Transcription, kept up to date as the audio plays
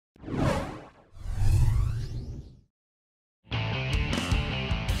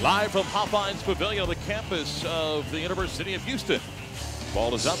Live from Hoppine's Pavilion on the campus of the University of Houston.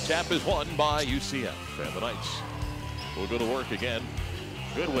 Ball is up, tap is won by UCF. And the Knights will go to work again.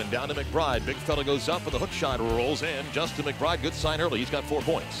 Goodwin down to McBride. Big fella goes up and the hook shot rolls in. Justin McBride, good sign early. He's got 4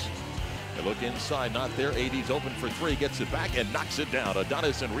 points. They look inside, not there. AD's open for 3, gets it back and knocks it down.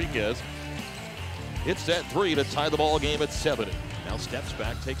 Adonis Enriquez hits that 3 to tie the ball game at 7. Now steps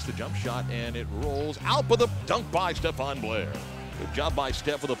back, takes the jump shot, and it rolls out with a dunk by Stephon Blair. Good job by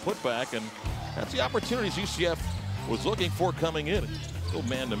Steph with a putback, and that's the opportunities UCF was looking for coming in. Go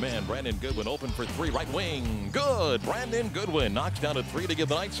man-to-man. Brandon Goodwin open for 3, right wing. Good. Brandon Goodwin knocks down a 3 to give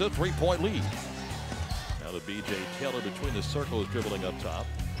the Knights a 3-point lead. Now to B.J. Taylor between the circles, dribbling up top.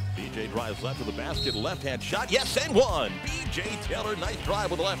 B.J. drives left to the basket, left-hand shot. Yes, and one. B.J. Taylor, nice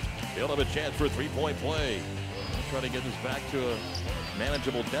drive with the left. He'll have a chance for a 3-point play. Trying to get this back to a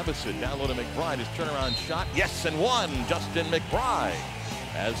manageable deficit. Down low to McBride. His turnaround shot. Yes, and one. Justin McBride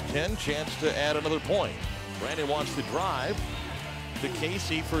has 10. Chance to add another point. Brandon wants to drive to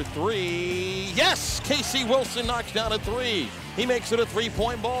Casey for 3. Yes! Casey Wilson knocks down a 3. He makes it a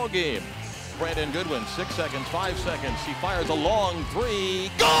 3-point ball game. Brandon Goodwin, 6 seconds, 5 seconds. He fires a long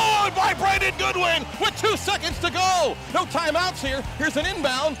 3. Good by Brandon Goodwin with 2 seconds to go. No timeouts here. Here's an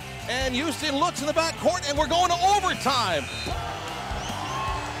inbound, and Houston looks in the back court, and we're going to overtime.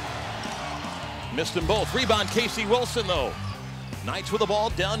 Missed them both. Rebound, Casey Wilson, though. Knights with the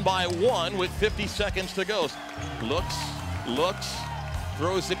ball down by 1 with 50 seconds to go. Looks,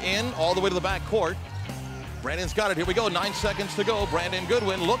 throws it in all the way to the back court. Brandon's got it. Here we go. 9 seconds to go. Brandon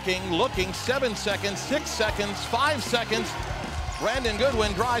Goodwin looking. 7 seconds, 6 seconds, 5 seconds. Brandon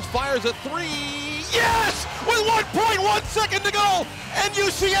Goodwin drives, fires a 3. Yes! With 1.1 second to go, and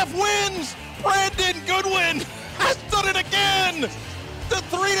UCF wins. Brandon Goodwin has done it again. The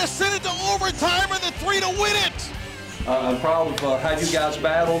 3 to send it to overtime, and the 3 to win it. I'm proud of how you guys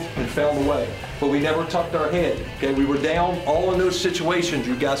battled and found a way, but we never tucked our head. Okay, we were down. All in those situations,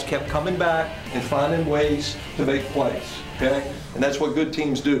 you guys kept coming back and finding ways to make plays. Okay, and that's what good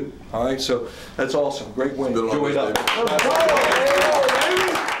teams do. All right, so that's awesome. Great win. Enjoy it up.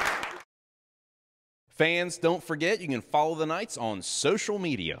 Fans, don't forget you can follow the Knights on social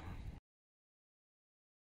media.